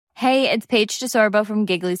Hey, it's Paige DeSorbo from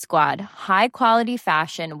Giggly Squad. High quality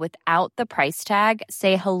fashion without the price tag.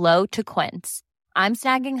 Say hello to Quince. I'm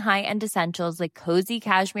snagging high-end essentials like cozy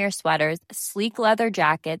cashmere sweaters, sleek leather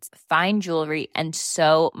jackets, fine jewelry, and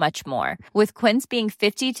so much more. With Quince being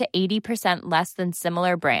 50 to 80% less than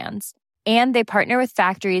similar brands. And they partner with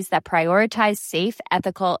factories that prioritize safe,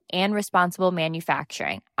 ethical, and responsible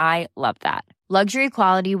manufacturing. I love that. Luxury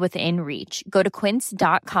quality within reach. Go to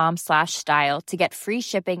quince.com/style to get free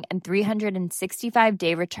shipping and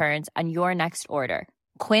 365-day returns on your next order.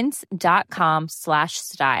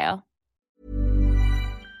 Quince.com/style.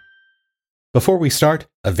 Before we start,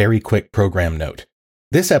 a very quick program note.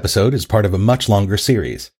 This episode is part of a much longer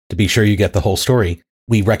series. To be sure you get the whole story,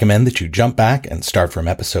 we recommend that you jump back and start from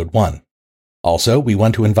episode 1. Also, we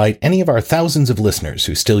want to invite any of our thousands of listeners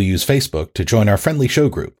who still use Facebook to join our friendly show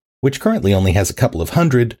group, which currently only has a couple of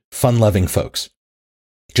hundred fun-loving folks.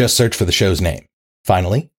 Just search for the show's name.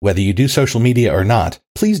 Finally, whether you do social media or not,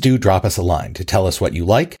 please do drop us a line to tell us what you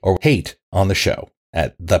like or hate on the show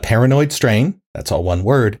at theparanoidstrain, that's all one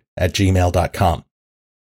word, @gmail.com.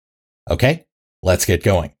 Okay, let's get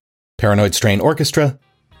going. Paranoid Strain Orchestra,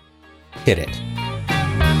 hit it.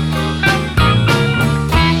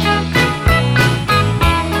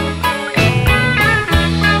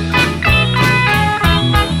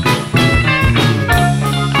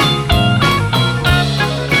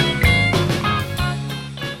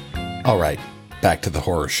 All right, back to the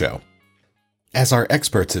horror show. As our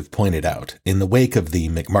experts have pointed out, in the wake of the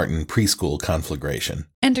McMartin preschool conflagration,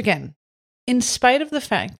 and again, in spite of the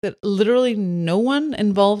fact that literally no one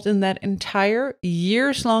involved in that entire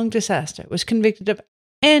years-long disaster was convicted of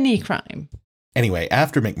any crime. Anyway,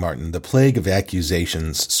 after McMartin, the plague of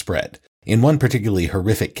accusations spread. In one particularly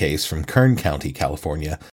horrific case from Kern County,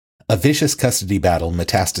 California, a vicious custody battle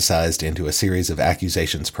metastasized into a series of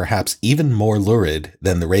accusations perhaps even more lurid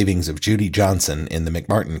than the ravings of Judy Johnson in the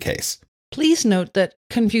McMartin case. Please note that,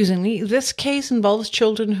 confusingly, this case involves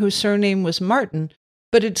children whose surname was Martin,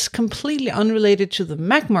 but it's completely unrelated to the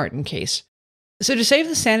McMartin case. So to save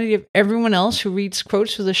the sanity of everyone else who reads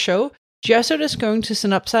quotes for the show, Jessup is going to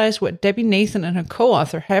synopsize what Debbie Nathan and her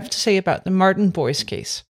co-author have to say about the Martin boys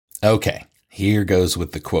case. Okay, here goes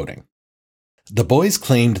with the quoting. The boys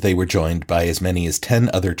claimed they were joined by as many as 10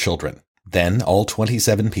 other children. Then all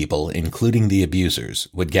 27 people, including the abusers,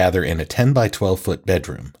 would gather in a 10 by 12-foot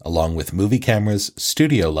bedroom, along with movie cameras,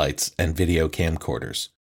 studio lights, and video camcorders.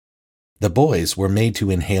 The boys were made to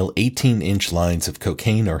inhale 18-inch lines of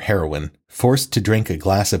cocaine or heroin, forced to drink a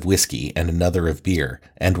glass of whiskey and another of beer,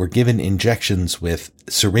 and were given injections with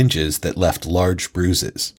syringes that left large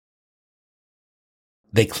bruises.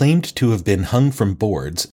 They claimed to have been hung from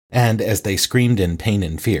boards and, as they screamed in pain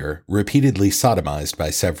and fear, repeatedly sodomized by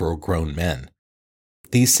several grown men.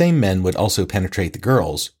 These same men would also penetrate the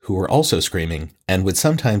girls, who were also screaming, and would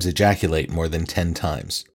sometimes ejaculate more than 10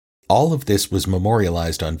 times. All of this was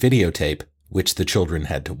memorialized on videotape, which the children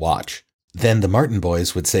had to watch. Then the Martin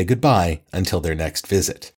boys would say goodbye until their next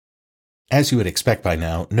visit. As you would expect by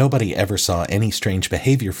now, nobody ever saw any strange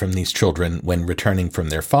behavior from these children when returning from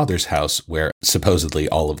their father's house where supposedly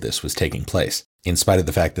all of this was taking place, in spite of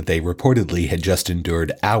the fact that they reportedly had just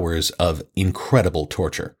endured hours of incredible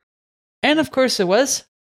torture. And of course there was,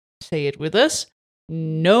 say it with us,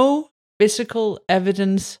 no physical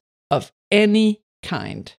evidence of any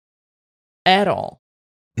kind. At all.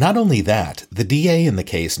 Not only that, the DA in the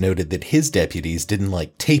case noted that his deputies didn't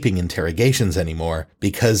like taping interrogations anymore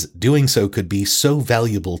because doing so could be so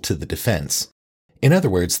valuable to the defense. In other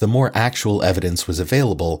words, the more actual evidence was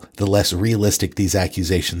available, the less realistic these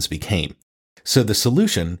accusations became. So the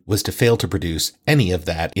solution was to fail to produce any of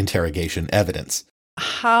that interrogation evidence.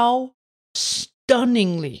 How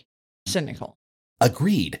stunningly cynical.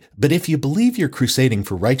 Agreed, but if you believe you're crusading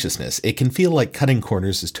for righteousness, it can feel like cutting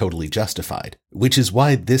corners is totally justified, which is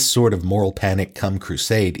why this sort of moral panic come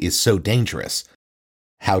crusade is so dangerous.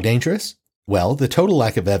 How dangerous? Well, the total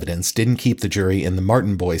lack of evidence didn't keep the jury in the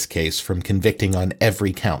Martin boys case from convicting on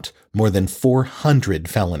every count, more than 400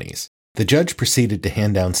 felonies. The judge proceeded to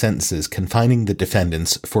hand down sentences confining the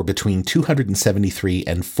defendants for between 273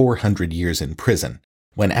 and 400 years in prison.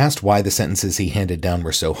 When asked why the sentences he handed down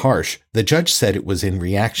were so harsh, the judge said it was in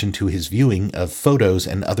reaction to his viewing of photos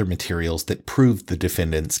and other materials that proved the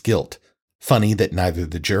defendant's guilt. Funny that neither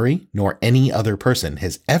the jury nor any other person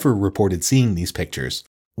has ever reported seeing these pictures,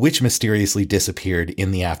 which mysteriously disappeared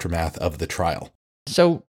in the aftermath of the trial.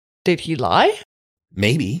 So, did he lie?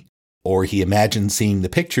 Maybe. Or he imagined seeing the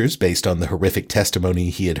pictures based on the horrific testimony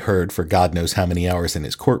he had heard for God knows how many hours in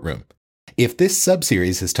his courtroom. If this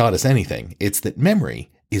subseries has taught us anything, it's that memory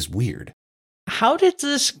is weird. How did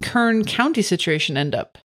this Kern County situation end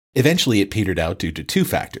up? Eventually, it petered out due to two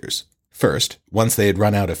factors. First, once they had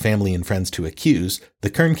run out of family and friends to accuse, the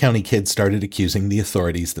Kern County kids started accusing the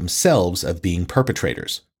authorities themselves of being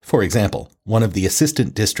perpetrators. For example, one of the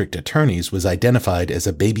assistant district attorneys was identified as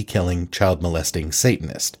a baby-killing, child-molesting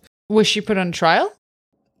Satanist. Was she put on trial?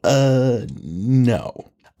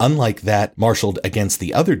 No. Unlike that marshaled against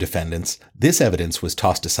the other defendants, this evidence was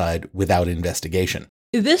tossed aside without investigation.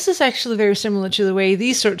 This is actually very similar to the way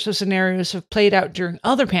these sorts of scenarios have played out during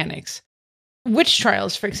other panics. Witch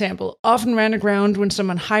trials, for example, often ran aground when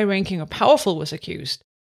someone high-ranking or powerful was accused.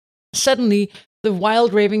 Suddenly, the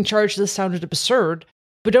wild raving charges sounded absurd,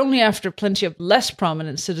 but only after plenty of less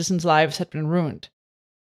prominent citizens' lives had been ruined.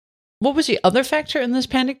 What was the other factor in this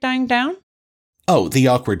panic dying down? Oh, the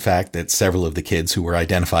awkward fact that several of the kids who were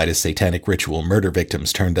identified as satanic ritual murder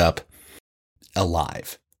victims turned up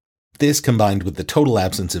alive. This, combined with the total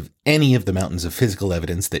absence of any of the mountains of physical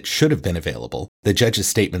evidence that should have been available, the judge's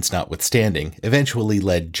statements notwithstanding, eventually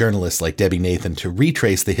led journalists like Debbie Nathan to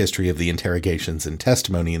retrace the history of the interrogations and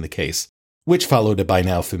testimony in the case, which followed a by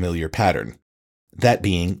now familiar pattern. That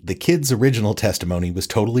being, the kids' original testimony was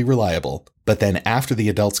totally reliable, but then after the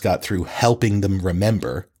adults got through helping them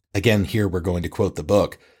remember, again here we're going to quote the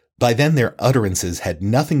book, by then their utterances had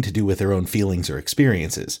nothing to do with their own feelings or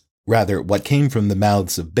experiences. Rather, what came from the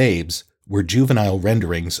mouths of babes were juvenile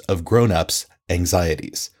renderings of grown-ups'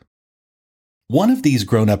 anxieties. One of these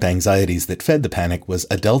grown-up anxieties that fed the panic was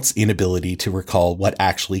adults' inability to recall what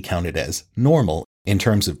actually counted as normal in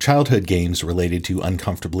terms of childhood games related to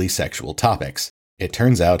uncomfortably sexual topics. It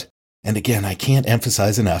turns out, and again, I can't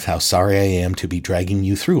emphasize enough how sorry I am to be dragging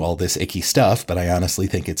you through all this icky stuff, but I honestly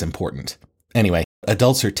think it's important. Anyway,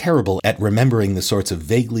 adults are terrible at remembering the sorts of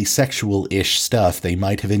vaguely sexual-ish stuff they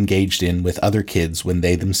might have engaged in with other kids when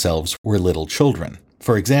they themselves were little children.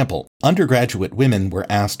 For example, undergraduate women were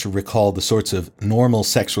asked to recall the sorts of normal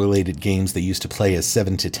sex-related games they used to play as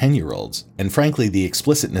 7 to 10-year-olds, and frankly, the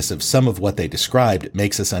explicitness of some of what they described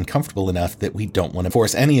makes us uncomfortable enough that we don't want to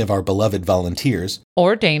force any of our beloved volunteers,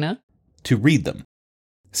 or Dana, to read them.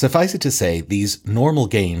 Suffice it to say, these normal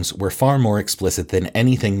games were far more explicit than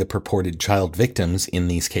anything the purported child victims in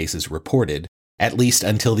these cases reported, at least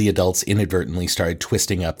until the adults inadvertently started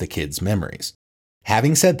twisting up the kids' memories.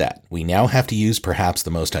 Having said that, we now have to use perhaps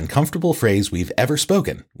the most uncomfortable phrase we've ever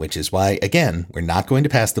spoken, which is why, again, we're not going to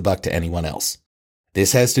pass the buck to anyone else.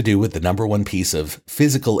 This has to do with the number one piece of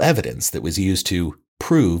physical evidence that was used to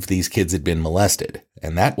prove these kids had been molested,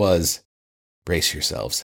 and that was, brace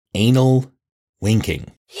yourselves, anal winking.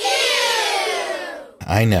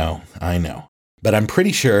 I know. But I'm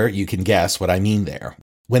pretty sure you can guess what I mean there.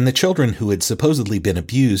 When the children who had supposedly been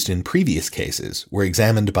abused in previous cases were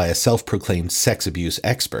examined by a self-proclaimed sex abuse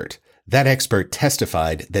expert, that expert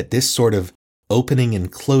testified that this sort of opening and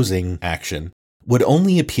closing action would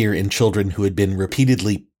only appear in children who had been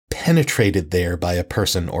repeatedly penetrated there by a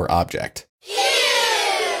person or object.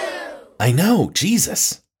 I know,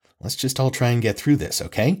 Jesus. Let's just all try and get through this,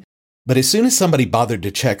 okay? But as soon as somebody bothered to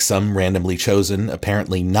check some randomly chosen,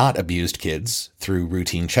 apparently not abused kids through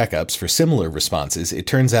routine checkups for similar responses, it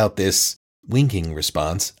turns out this winking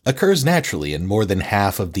response occurs naturally in more than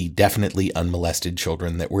half of the definitely unmolested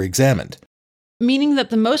children that were examined. Meaning that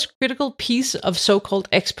the most critical piece of so-called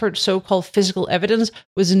expert, so-called physical evidence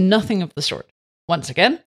was nothing of the sort. Once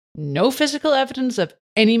again, no physical evidence of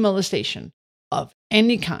any molestation, of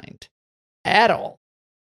any kind, at all.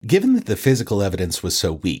 Given that the physical evidence was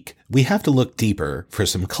so weak, we have to look deeper for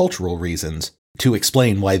some cultural reasons to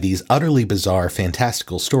explain why these utterly bizarre,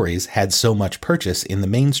 fantastical stories had so much purchase in the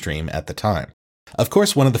mainstream at the time. Of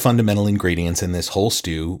course, one of the fundamental ingredients in this whole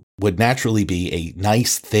stew would naturally be a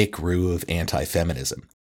nice, thick roux of anti-feminism.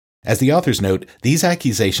 As the authors note, these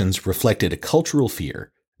accusations reflected a cultural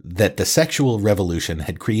fear that the sexual revolution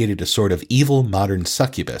had created a sort of evil modern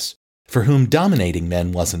succubus for whom dominating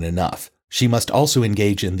men wasn't enough. She must also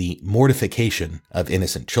engage in the mortification of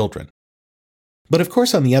innocent children. But of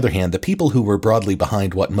course, on the other hand, the people who were broadly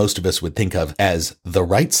behind what most of us would think of as the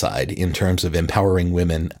right side in terms of empowering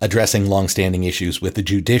women, addressing long-standing issues with the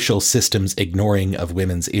judicial system's ignoring of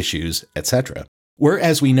women's issues, etc., were,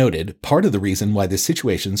 as we noted, part of the reason why this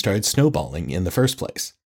situation started snowballing in the first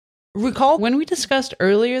place. Recall when we discussed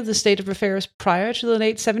earlier the state of affairs prior to the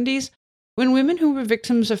late 70s? When women who were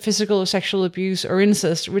victims of physical or sexual abuse or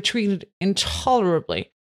incest were treated intolerably,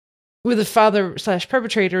 with the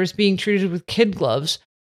father/perpetrators being treated with kid gloves,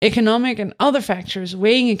 economic and other factors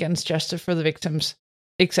weighing against justice for the victims,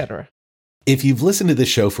 etc. If you've listened to this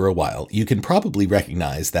show for a while, you can probably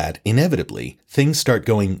recognize that, inevitably, things start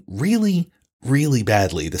going really, really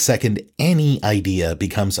badly the second any idea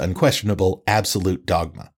becomes unquestionable absolute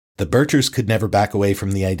dogma. The Birchers could never back away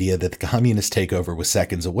from the idea that the communist takeover was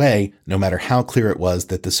seconds away, no matter how clear it was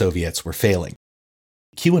that the Soviets were failing.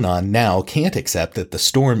 QAnon now can't accept that the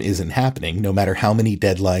storm isn't happening, no matter how many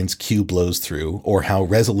deadlines Q blows through or how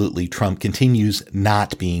resolutely Trump continues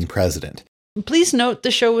not being president. Please note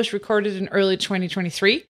the show was recorded in early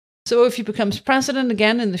 2023, so if he becomes president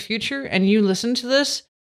again in the future and you listen to this,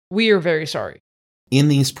 we are very sorry. In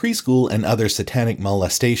these preschool and other satanic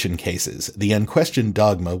molestation cases, the unquestioned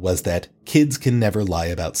dogma was that kids can never lie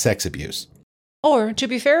about sex abuse. Or, to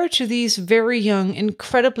be fair to these very young,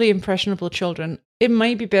 incredibly impressionable children, it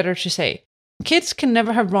might be better to say, kids can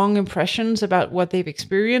never have wrong impressions about what they've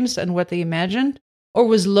experienced and what they imagined, or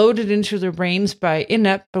was loaded into their brains by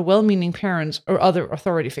inept but well-meaning parents or other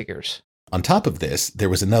authority figures. On top of this, there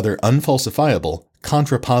was another unfalsifiable,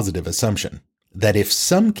 contrapositive assumption, that if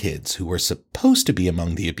some kids who were supposed to be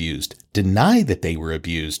among the abused deny that they were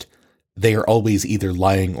abused, they are always either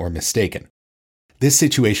lying or mistaken. This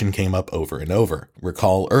situation came up over and over.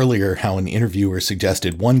 Recall earlier how an interviewer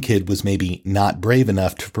suggested one kid was maybe not brave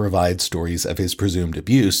enough to provide stories of his presumed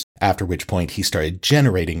abuse, after which point he started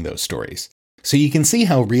generating those stories. So you can see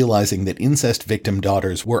how realizing that incest victim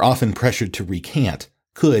daughters were often pressured to recant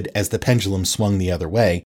could, as the pendulum swung the other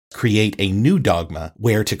way, create a new dogma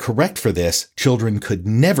where, to correct for this, children could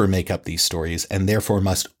never make up these stories and therefore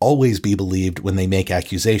must always be believed when they make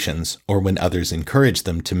accusations or when others encourage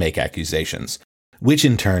them to make accusations, which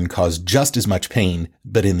in turn cause just as much pain,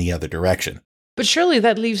 but in the other direction. But surely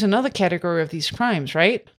that leaves another category of these crimes,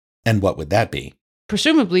 right? And what would that be?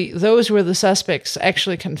 Presumably, those where the suspects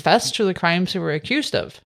actually confessed to the crimes they were accused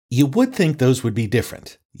of. You would think those would be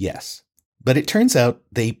different, yes. But it turns out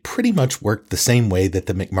they pretty much worked the same way that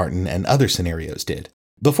the McMartin and other scenarios did.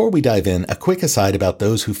 Before we dive in, a quick aside about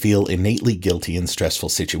those who feel innately guilty in stressful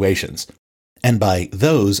situations. And by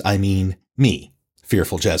those, I mean me,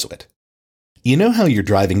 Fearful Jesuit. You know how you're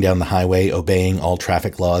driving down the highway obeying all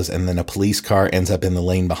traffic laws and then a police car ends up in the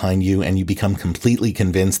lane behind you and you become completely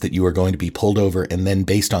convinced that you are going to be pulled over, and then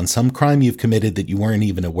based on some crime you've committed that you weren't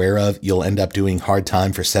even aware of, you'll end up doing hard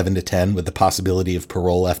time for 7 to 10 with the possibility of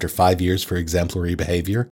parole after 5 years for exemplary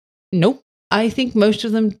behavior? Nope. I think most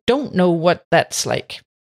of them don't know what that's like.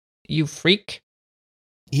 You freak.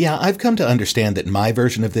 Yeah, I've come to understand that my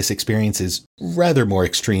version of this experience is rather more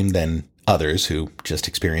extreme than others who just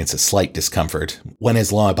experience a slight discomfort when,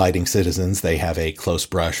 as law-abiding citizens, they have a close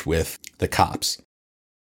brush with the cops.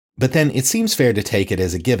 But then it seems fair to take it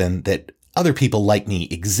as a given that other people like me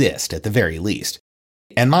exist at the very least,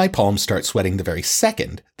 and my palms start sweating the very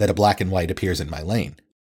second that a black and white appears in my lane.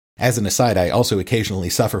 As an aside, I also occasionally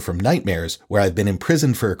suffer from nightmares where I've been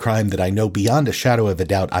imprisoned for a crime that I know beyond a shadow of a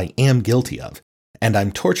doubt I am guilty of, and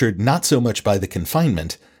I'm tortured not so much by the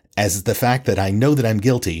confinement as the fact that I know that I'm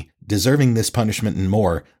guilty, deserving this punishment and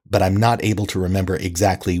more, but I'm not able to remember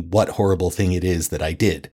exactly what horrible thing it is that I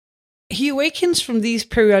did. He awakens from these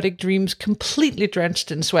periodic dreams completely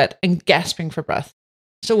drenched in sweat and gasping for breath.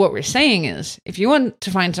 So what we're saying is, if you want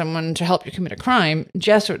to find someone to help you commit a crime,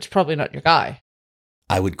 Jesuit's probably not your guy.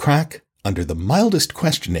 I would crack under the mildest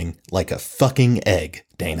questioning like a fucking egg,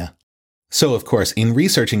 Dana. So, of course, in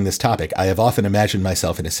researching this topic, I have often imagined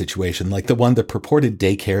myself in a situation like the one the purported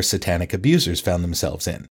daycare satanic abusers found themselves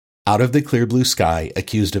in. Out of the clear blue sky,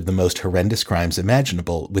 accused of the most horrendous crimes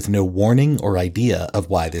imaginable, with no warning or idea of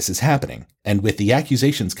why this is happening, and with the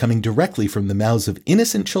accusations coming directly from the mouths of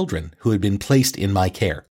innocent children who had been placed in my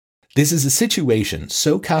care. This is a situation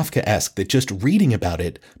so Kafkaesque that just reading about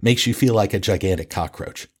it makes you feel like a gigantic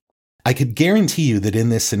cockroach. I could guarantee you that in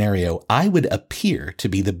this scenario, I would appear to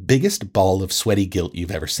be the biggest ball of sweaty guilt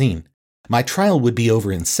you've ever seen. My trial would be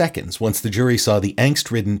over in seconds once the jury saw the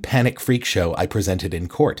angst-ridden panic freak show I presented in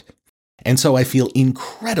court. And so I feel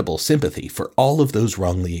incredible sympathy for all of those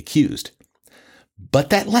wrongly accused. But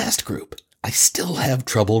that last group, I still have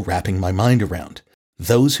trouble wrapping my mind around.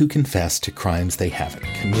 Those who confess to crimes they haven't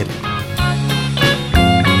committed.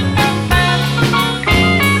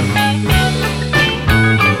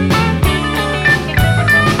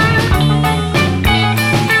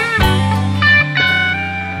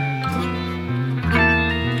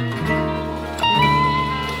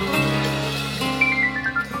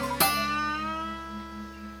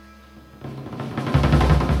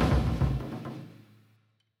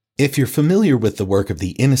 If you're familiar with the work of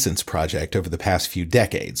the Innocence Project over the past few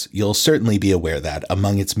decades, you'll certainly be aware that,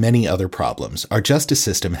 among its many other problems, our justice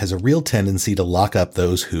system has a real tendency to lock up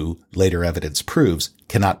those who, later evidence proves,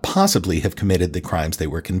 cannot possibly have committed the crimes they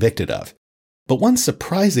were convicted of. But one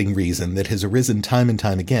surprising reason that has arisen time and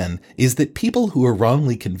time again is that people who are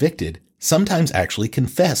wrongly convicted sometimes actually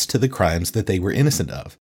confess to the crimes that they were innocent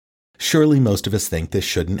of. Surely most of us think this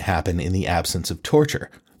shouldn't happen in the absence of torture.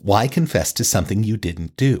 Why confess to something you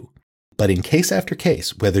didn't do? But in case after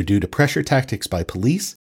case, whether due to pressure tactics by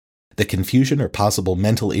police, the confusion or possible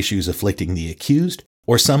mental issues afflicting the accused,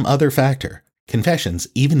 or some other factor, confessions,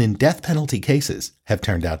 even in death penalty cases, have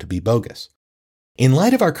turned out to be bogus. In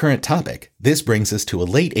light of our current topic, this brings us to a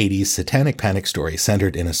late 80s satanic panic story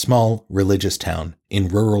centered in a small, religious town in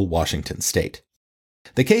rural Washington state.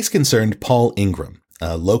 The case concerned Paul Ingram,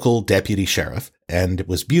 a local deputy sheriff, and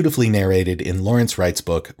was beautifully narrated in Lawrence Wright's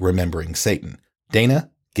book, Remembering Satan. Dana,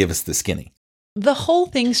 give us the skinny. The whole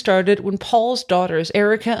thing started when Paul's daughters,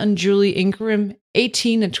 Erica and Julie Ingram,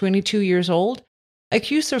 18 and 22 years old,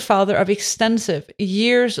 accused their father of extensive,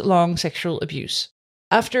 years-long sexual abuse.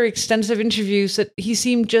 After extensive interviews that he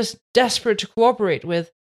seemed just desperate to cooperate with,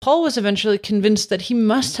 Paul was eventually convinced that he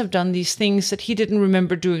must have done these things that he didn't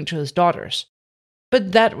remember doing to his daughters.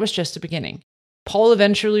 But that was just the beginning. Paul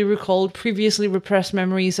eventually recalled previously repressed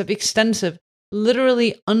memories of extensive,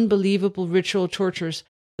 literally unbelievable ritual tortures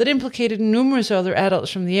that implicated numerous other adults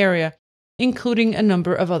from the area, including a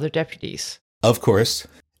number of other deputies. Of course,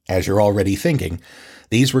 as you're already thinking,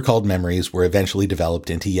 these recalled memories were eventually developed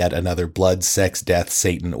into yet another blood, sex, death,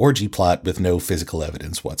 Satan orgy plot with no physical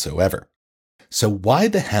evidence whatsoever. So why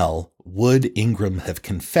the hell would Ingram have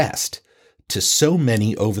confessed to so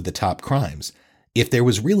many over-the-top crimes if there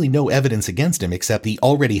was really no evidence against him except the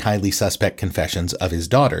already highly suspect confessions of his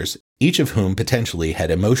daughters, each of whom potentially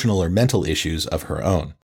had emotional or mental issues of her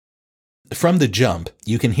own? From the jump,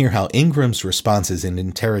 you can hear how Ingram's responses in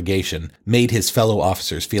interrogation made his fellow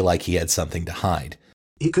officers feel like he had something to hide.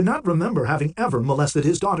 He could not remember having ever molested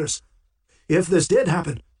his daughters. If this did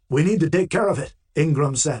happen, we need to take care of it,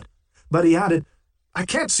 Ingram said. But he added, I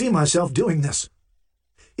can't see myself doing this.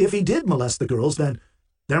 If he did molest the girls, then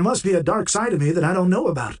there must be a dark side of me that I don't know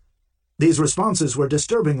about. These responses were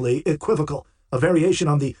disturbingly equivocal, a variation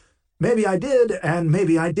on the maybe I did and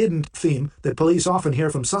maybe I didn't theme that police often hear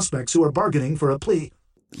from suspects who are bargaining for a plea.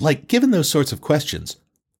 Like, given those sorts of questions,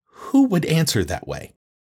 who would answer that way?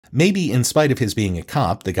 Maybe in spite of his being a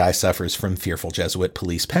cop, the guy suffers from fearful Jesuit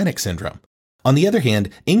police panic syndrome. On the other hand,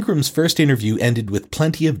 Ingram's first interview ended with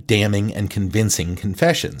plenty of damning and convincing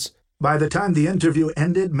confessions. By the time the interview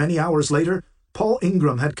ended many hours later, Paul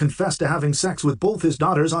Ingram had confessed to having sex with both his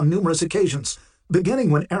daughters on numerous occasions, beginning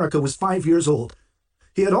when Erica was 5 years old.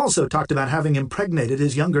 He had also talked about having impregnated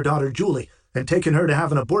his younger daughter Julie and taken her to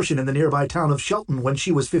have an abortion in the nearby town of Shelton when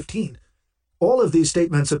she was 15. All of these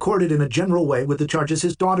statements accorded in a general way with the charges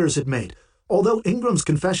his daughters had made, although Ingram's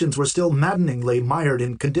confessions were still maddeningly mired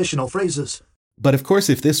in conditional phrases. But of course,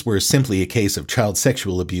 if this were simply a case of child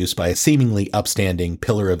sexual abuse by a seemingly upstanding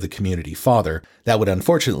pillar of the community father, that would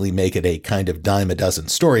unfortunately make it a kind of dime-a-dozen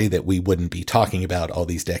story that we wouldn't be talking about all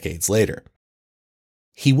these decades later.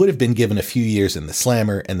 He would have been given a few years in the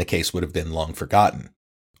slammer, and the case would have been long forgotten.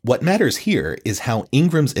 What matters here is how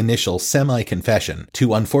Ingram's initial semi-confession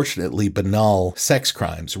to unfortunately banal sex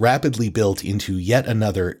crimes rapidly built into yet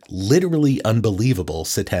another literally unbelievable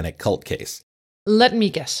satanic cult case. Let me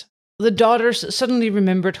guess. The daughters suddenly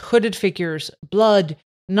remembered hooded figures, blood,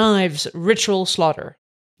 knives, ritual slaughter.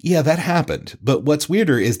 Yeah, that happened. But what's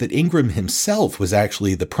weirder is that Ingram himself was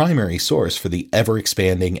actually the primary source for the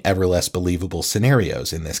ever-expanding, ever less believable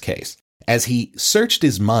scenarios in this case. As he searched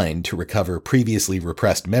his mind to recover previously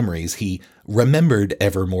repressed memories, he remembered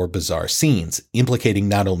ever more bizarre scenes, implicating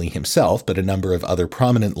not only himself, but a number of other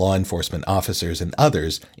prominent law enforcement officers and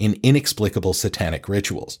others in inexplicable satanic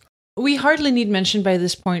rituals. We hardly need mention by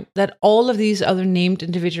this point that all of these other named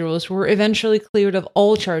individuals were eventually cleared of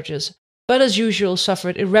all charges, but as usual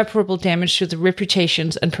suffered irreparable damage to their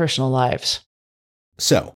reputations and personal lives.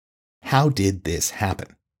 So, how did this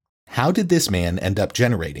happen? How did this man end up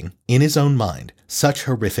generating, in his own mind, such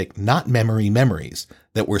horrific not-memories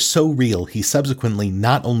that were so real he subsequently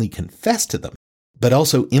not only confessed to them, but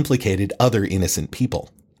also implicated other innocent people?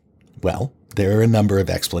 Well, there are a number of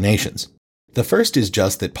explanations. The first is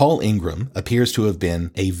just that Paul Ingram appears to have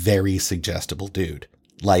been a very suggestible dude.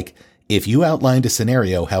 Like, if you outlined a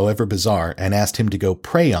scenario, however bizarre, and asked him to go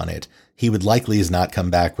prey on it, he would likely as not come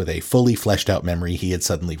back with a fully fleshed out memory he had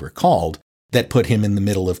suddenly recalled that put him in the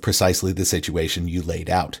middle of precisely the situation you laid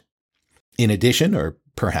out. In addition, or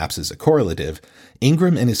perhaps as a correlative,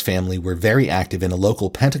 Ingram and his family were very active in a local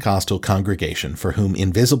Pentecostal congregation for whom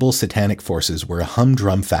invisible satanic forces were a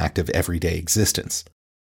humdrum fact of everyday existence.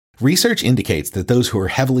 Research indicates that those who are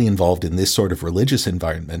heavily involved in this sort of religious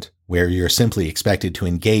environment, where you're simply expected to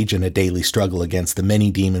engage in a daily struggle against the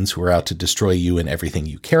many demons who are out to destroy you and everything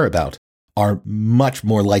you care about, are much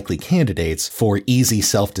more likely candidates for easy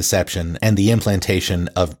self-deception and the implantation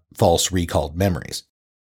of false recalled memories.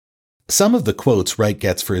 Some of the quotes Wright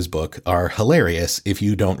gets for his book are hilarious if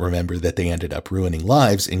you don't remember that they ended up ruining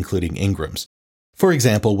lives, including Ingram's. For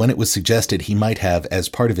example, when it was suggested he might have, as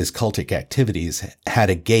part of his cultic activities, had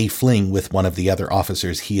a gay fling with one of the other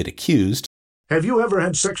officers he had accused. "Have you ever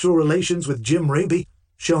had sexual relations with Jim Raby?"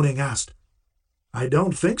 Schoening asked. "I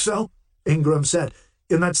don't think so," Ingram said,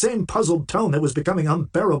 in that same puzzled tone that was becoming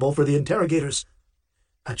unbearable for the interrogators.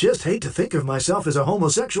 "I just hate to think of myself as a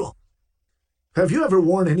homosexual." "Have you ever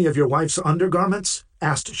worn any of your wife's undergarments?"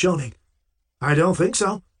 asked Schoening. "I don't think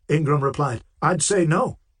so," Ingram replied. "I'd say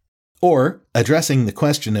no." Or, addressing the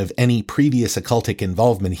question of any previous occultic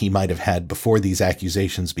involvement he might have had before these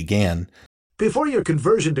accusations began. "Before your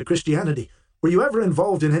conversion to Christianity, were you ever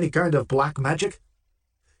involved in any kind of black magic?"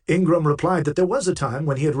 Ingram replied that there was a time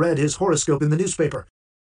when he had read his horoscope in the newspaper.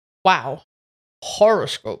 Wow.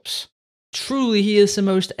 Horoscopes. Truly, he is the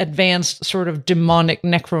most advanced sort of demonic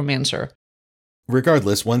necromancer.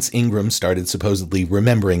 Regardless, once Ingram started supposedly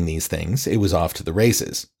remembering these things, it was off to the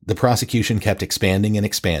races. The prosecution kept expanding and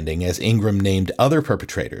expanding as Ingram named other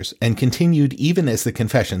perpetrators, and continued even as the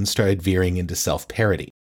confessions started veering into self-parody.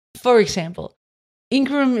 For example,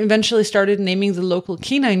 Ingram eventually started naming the local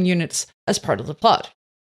canine units as part of the plot.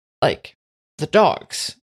 Like, the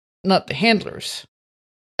dogs, not the handlers.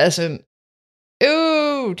 As in,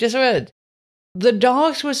 ooh, just read. The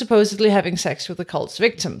dogs were supposedly having sex with the cult's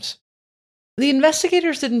victims. The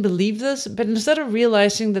investigators didn't believe this, but instead of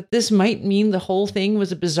realizing that this might mean the whole thing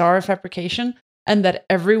was a bizarre fabrication and that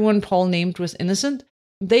everyone Paul named was innocent,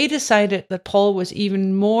 they decided that Paul was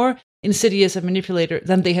even more insidious a manipulator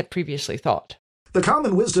than they had previously thought. The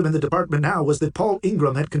common wisdom in the department now was that Paul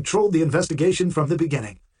Ingram had controlled the investigation from the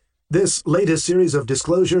beginning. This latest series of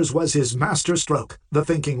disclosures was his master stroke, the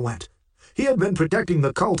thinking went. He had been protecting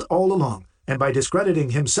the cult all along, and by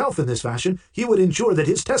discrediting himself in this fashion, he would ensure that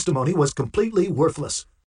his testimony was completely worthless.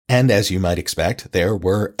 And as you might expect, there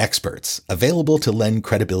were experts available to lend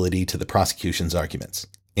credibility to the prosecution's arguments.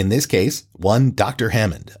 In this case, one Dr.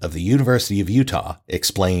 Hammond of the University of Utah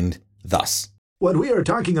explained thus. "What we are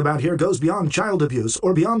talking about here goes beyond child abuse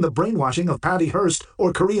or beyond the brainwashing of Patty Hearst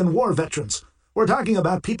or Korean War veterans. We're talking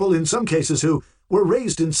about people in some cases who were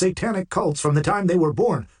raised in satanic cults from the time they were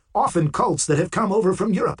born, often cults that have come over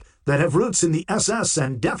from Europe, that have roots in the SS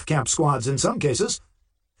and death camp squads in some cases."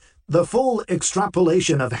 The full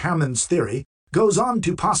extrapolation of Hammond's theory goes on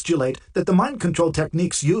to postulate that the mind control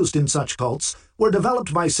techniques used in such cults were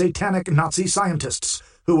developed by satanic Nazi scientists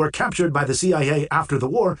who were captured by the CIA after the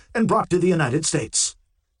war and brought to the United States.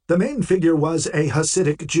 The main figure was a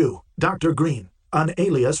Hasidic Jew, Dr. Green, an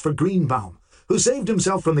alias for Greenbaum, who saved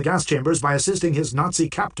himself from the gas chambers by assisting his Nazi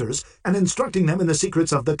captors and instructing them in the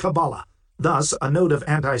secrets of the Kabbalah. Thus, a note of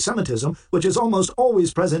anti-Semitism, which is almost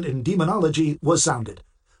always present in demonology, was sounded.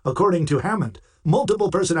 According to Hammond, multiple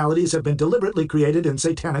personalities have been deliberately created in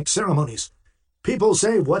satanic ceremonies. People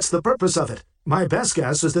say, what's the purpose of it? My best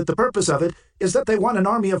guess is that the purpose of it is that they want an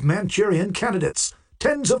army of Manchurian candidates.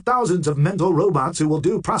 Tens of thousands of mental robots who will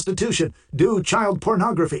do prostitution, do child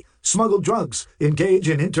pornography, smuggle drugs, engage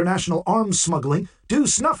in international arms smuggling, do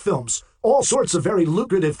snuff films, all sorts of very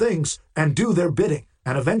lucrative things, and do their bidding.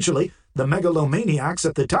 And eventually, the megalomaniacs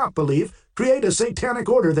at the top believe, create a satanic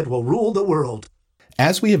order that will rule the world.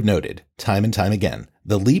 As we have noted, time and time again,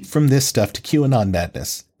 the leap from this stuff to QAnon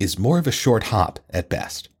madness is more of a short hop at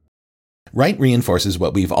best. Wright reinforces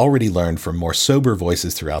what we've already learned from more sober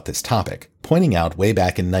voices throughout this topic, pointing out way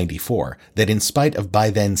back in '94 that in spite of by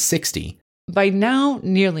then 60, by now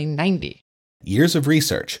nearly 90, years of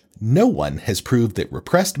research, no one has proved that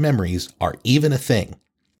repressed memories are even a thing.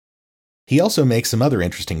 He also makes some other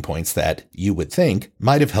interesting points that, you would think,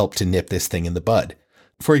 might have helped to nip this thing in the bud.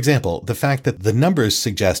 For example, the fact that the numbers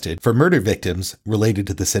suggested for murder victims related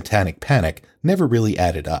to the Satanic Panic never really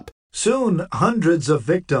added up. Soon, hundreds of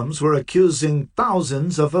victims were accusing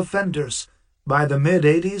thousands of offenders. By the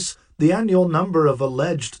mid-'80s, the annual number of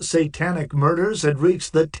alleged satanic murders had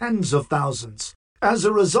reached the tens of thousands. As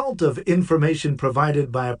a result of information provided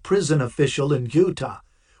by a prison official in Utah,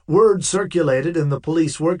 word circulated in the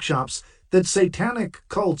police workshops that satanic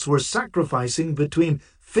cults were sacrificing between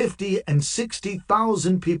 50 and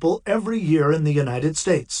 60,000 people every year in the United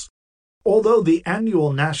States, although the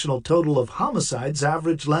annual national total of homicides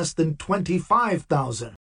averaged less than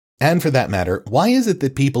 25,000. And for that matter, why is it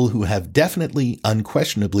that people who have definitely,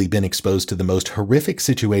 unquestionably been exposed to the most horrific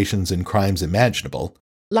situations and crimes imaginable,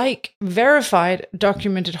 like verified,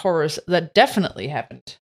 documented horrors that definitely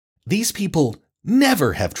happened, these people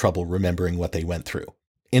never have trouble remembering what they went through?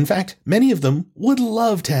 In fact, many of them would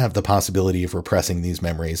love to have the possibility of repressing these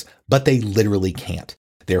memories, but they literally can't.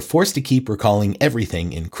 They're forced to keep recalling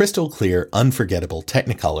everything in crystal clear, unforgettable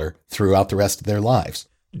Technicolor throughout the rest of their lives.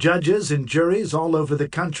 Judges and juries all over the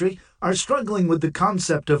country are struggling with the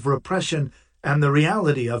concept of repression and the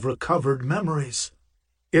reality of recovered memories.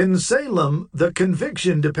 In Salem, the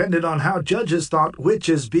conviction depended on how judges thought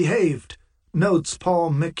witches behaved, notes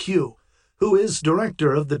Paul McHugh, who is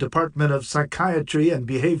director of the Department of Psychiatry and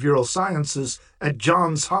Behavioral Sciences at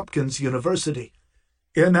Johns Hopkins University.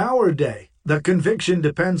 In our day, the conviction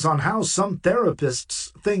depends on how some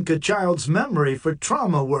therapists think a child's memory for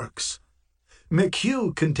trauma works.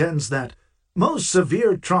 McHugh contends that most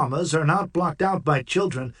severe traumas are not blocked out by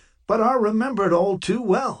children, but are remembered all too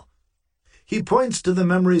well. He points to the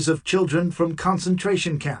memories of children from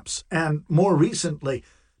concentration camps and, more recently,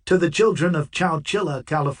 to the children of Chowchilla,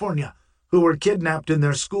 California, who were kidnapped in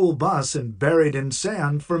their school bus and buried in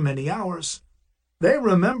sand for many hours. They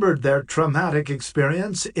remembered their traumatic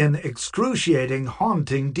experience in excruciating,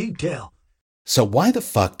 haunting detail. So why the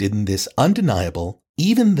fuck didn't this undeniable,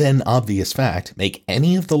 even then obvious fact make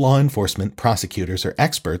any of the law enforcement, prosecutors, or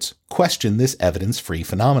experts question this evidence-free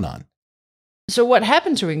phenomenon? So what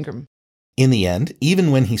happened to Ingram? In the end, even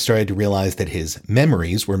when he started to realize that his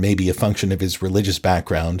memories were maybe a function of his religious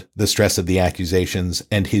background, the stress of the accusations,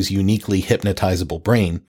 and his uniquely hypnotizable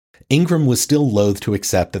brain, Ingram was still loath to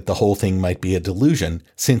accept that the whole thing might be a delusion,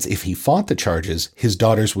 since if he fought the charges, his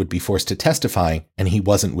daughters would be forced to testify, and he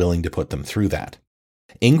wasn't willing to put them through that.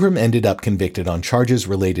 Ingram ended up convicted on charges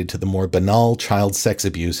related to the more banal child sex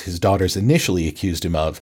abuse his daughters initially accused him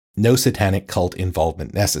of, no satanic cult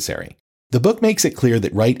involvement necessary. The book makes it clear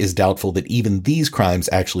that Wright is doubtful that even these crimes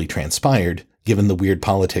actually transpired, given the weird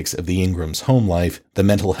politics of the Ingrams' home life, the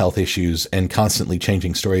mental health issues, and constantly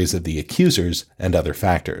changing stories of the accusers, and other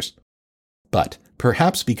factors. But,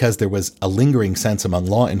 perhaps because there was a lingering sense among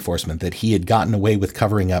law enforcement that he had gotten away with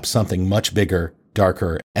covering up something much bigger,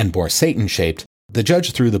 darker, and more Satan-shaped, the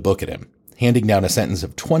judge threw the book at him, handing down a sentence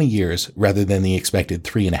of 20 years rather than the expected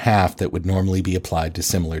 3.5 that would normally be applied to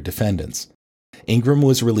similar defendants. Ingram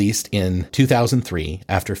was released in 2003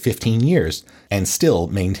 after 15 years and still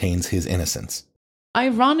maintains his innocence.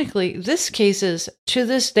 Ironically, this case is, to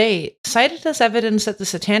this day, cited as evidence that the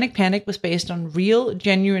Satanic Panic was based on real,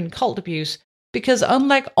 genuine cult abuse, because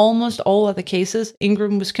unlike almost all other cases,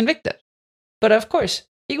 Ingram was convicted. But of course,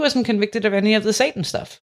 he wasn't convicted of any of the Satan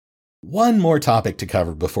stuff. One more topic to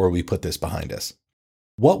cover before we put this behind us.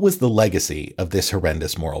 What was the legacy of this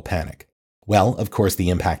horrendous moral panic? Well, of course, the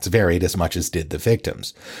impacts varied as much as did the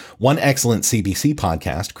victims. One excellent CBC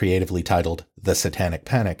podcast, creatively titled The Satanic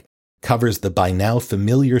Panic, covers the by now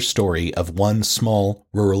familiar story of one small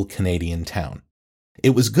rural Canadian town.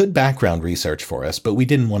 It was good background research for us, but we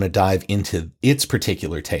didn't want to dive into its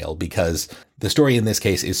particular tale because the story in this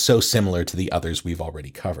case is so similar to the others we've already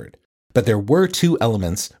covered. But there were two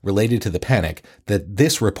elements related to the panic that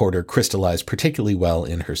this reporter crystallized particularly well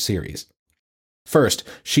in her series. First,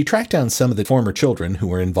 she tracked down some of the former children who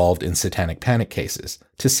were involved in satanic panic cases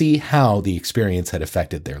to see how the experience had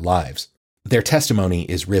affected their lives. Their testimony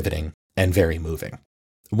is riveting and very moving.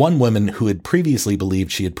 One woman who had previously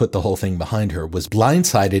believed she had put the whole thing behind her was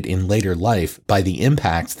blindsided in later life by the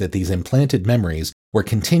impacts that these implanted memories were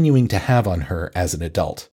continuing to have on her as an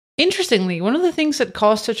adult. Interestingly, one of the things that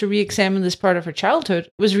caused her to re-examine this part of her childhood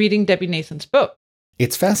was reading Debbie Nathan's book.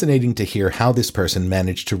 It's fascinating to hear how this person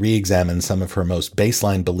managed to re-examine some of her most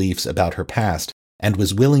baseline beliefs about her past and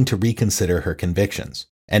was willing to reconsider her convictions.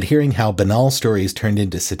 And hearing how banal stories turned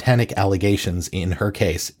into satanic allegations in her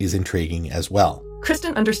case is intriguing as well.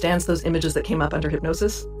 Kristen understands those images that came up under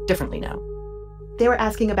hypnosis differently now. They were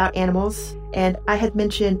asking about animals, and I had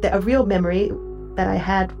mentioned that a real memory that I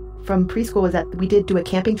had from preschool was that we did do a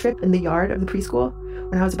camping trip in the yard of the preschool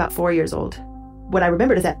when I was about 4 years old. What I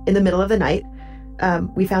remembered is that in the middle of the night,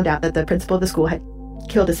 we found out that the principal of the school had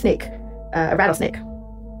killed a snake, a rattlesnake.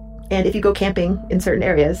 And if you go camping in certain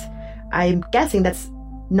areas, I'm guessing that's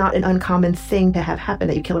not an uncommon thing to have happen,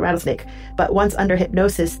 that you kill a rattlesnake. But once under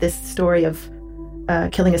hypnosis, this story of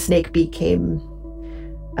killing a snake became,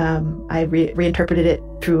 I reinterpreted it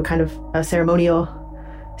through a kind of a ceremonial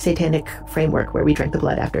satanic framework where we drank the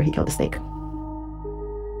blood after he killed the snake.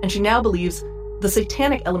 And she now believes the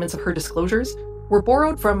satanic elements of her disclosures were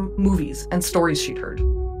borrowed from movies and stories she'd heard.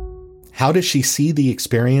 How does she see the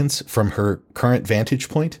experience from her current vantage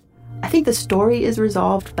point? I think the story is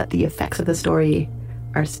resolved, but the effects of the story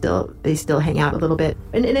are still hang out a little bit.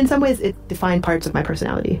 And in some ways, it defined parts of my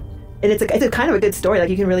personality. And it's a kind of a good story. Like,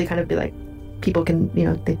 you can really kind of be like, people can,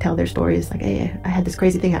 they tell their stories like, hey, I had this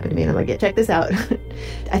crazy thing happen to me. And I'm like, yeah, check this out.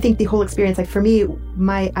 I think the whole experience, like for me,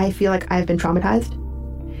 I feel like I've been traumatized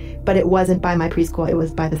but it wasn't by my preschool. It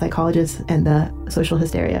was by the psychologists and the social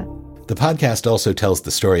hysteria. The podcast also tells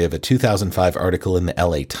the story of a 2005 article in the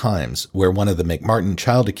LA Times where one of the McMartin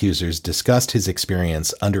child accusers discussed his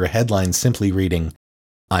experience under a headline simply reading,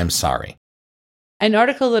 "I'm sorry." An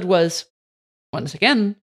article that was, once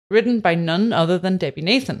again, written by none other than Debbie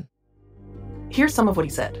Nathan. Here's some of what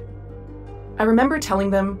he said. I remember telling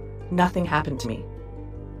them nothing happened to me.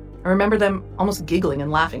 I remember them almost giggling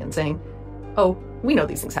and laughing and saying, "Oh, we know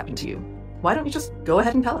these things happen to you. Why don't you just go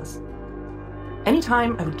ahead and tell us?"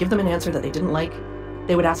 Anytime I would give them an answer that they didn't like,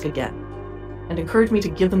 they would ask again and encourage me to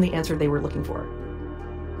give them the answer they were looking for.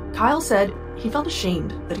 Kyle said he felt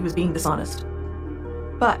ashamed that he was being dishonest.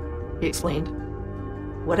 But, he explained,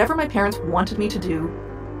 whatever my parents wanted me to do,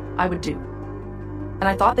 I would do. And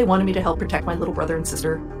I thought they wanted me to help protect my little brother and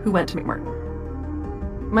sister who went to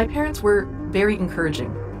McMartin. My parents were very encouraging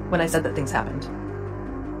when I said that things happened.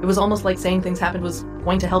 It was almost like saying things happened was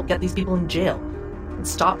going to help get these people in jail and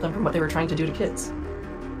stop them from what they were trying to do to kids.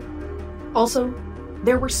 Also,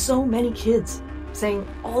 there were so many kids saying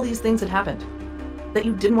all these things had happened that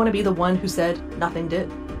you didn't want to be the one who said nothing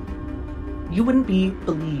did. You wouldn't be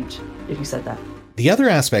believed if you said that. The other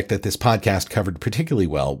aspect that this podcast covered particularly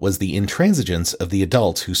well was the intransigence of the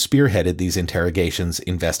adults who spearheaded these interrogations,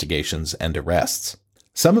 investigations, and arrests.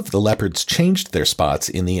 Some of the leopards changed their spots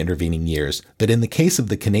in the intervening years, but in the case of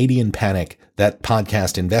the Canadian panic that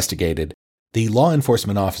podcast investigated, the law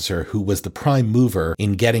enforcement officer who was the prime mover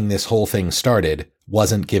in getting this whole thing started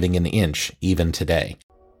wasn't giving an inch even today.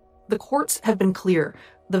 The courts have been clear.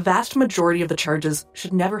 The vast majority of the charges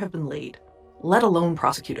should never have been laid, let alone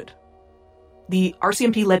prosecuted. The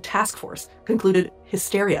RCMP-led task force concluded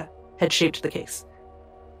hysteria had shaped the case.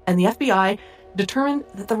 And the FBI determined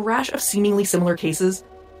that the rash of seemingly similar cases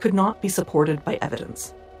could not be supported by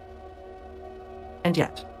evidence. And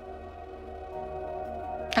yet,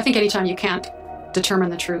 I think anytime you can't determine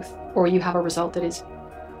the truth or you have a result that is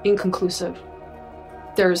inconclusive,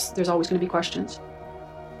 there's always going to be questions.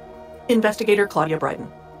 Investigator Claudia Bryden.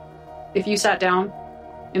 If you sat down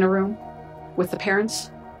in a room with the parents,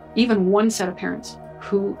 even one set of parents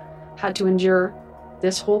who had to endure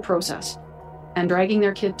this whole process and dragging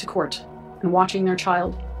their kid to court and watching their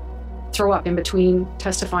child throw up in between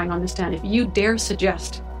testifying on the stand, if you dare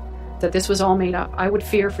suggest that this was all made up, I would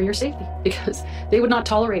fear for your safety because they would not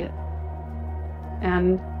tolerate it.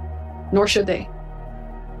 And nor should they.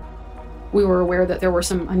 We were aware that there were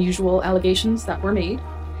some unusual allegations that were made,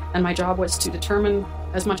 and my job was to determine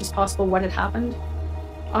as much as possible what had happened.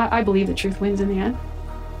 I believe the truth wins in the end.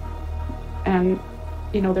 And,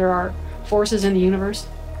 there are forces in the universe,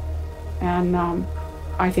 and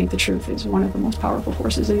I think the truth is one of the most powerful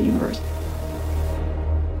forces in the universe.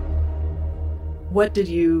 What did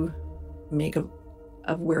you make of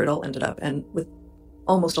where it all ended up, and with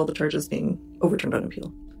almost all the charges being overturned on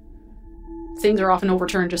appeal? Things are often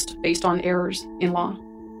overturned just based on errors in law.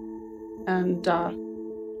 And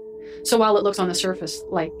so while it looks on the surface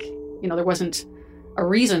like, there wasn't a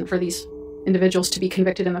reason for these individuals to be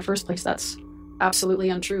convicted in the first place, that's absolutely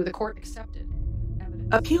untrue. The court accepted evidence.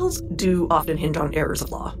 Appeals do often hinge on errors of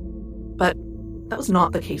law, but that was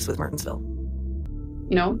not the case with Martinsville.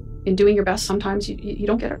 In doing your best, sometimes you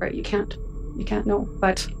don't get it right. You can't know.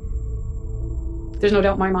 But there's no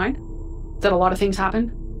doubt in my mind that a lot of things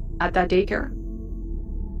happened at that daycare.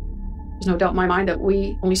 There's no doubt in my mind that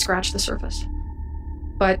we only scratched the surface.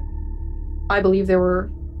 But I believe there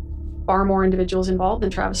were far more individuals involved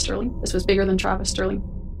than Travis Sterling. This was bigger than Travis Sterling.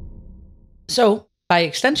 So, by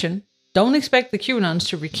extension, don't expect the QAnons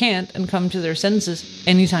to recant and come to their senses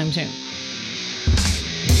anytime soon.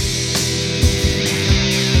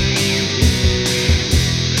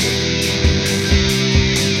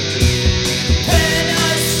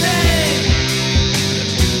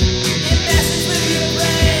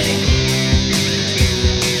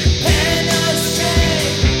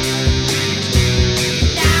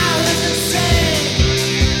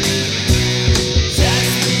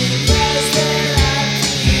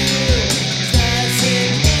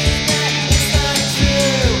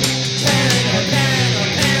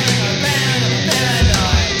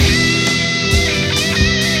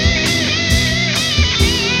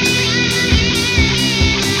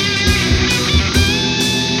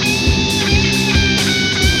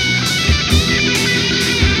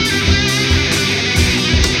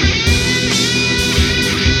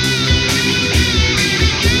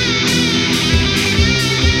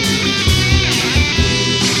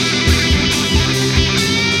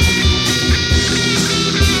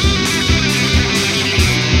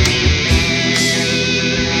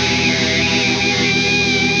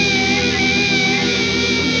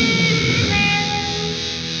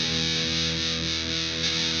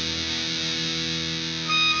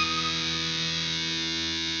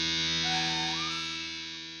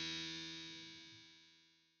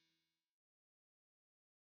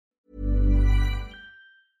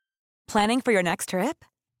 Planning for your next trip?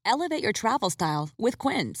 Elevate your travel style with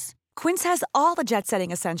Quince. Quince has all the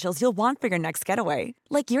jet-setting essentials you'll want for your next getaway,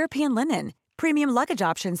 like European linen, premium luggage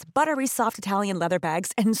options, buttery soft Italian leather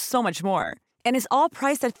bags, and so much more. And is all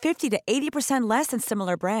priced at 50 to 80% less than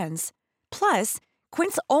similar brands. Plus,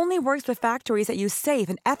 Quince only works with factories that use safe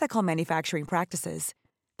and ethical manufacturing practices.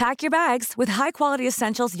 Pack your bags with high-quality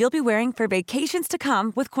essentials you'll be wearing for vacations to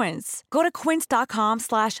come with Quince. Go to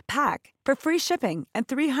quince.com/pack for free shipping and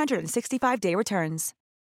 365-day returns.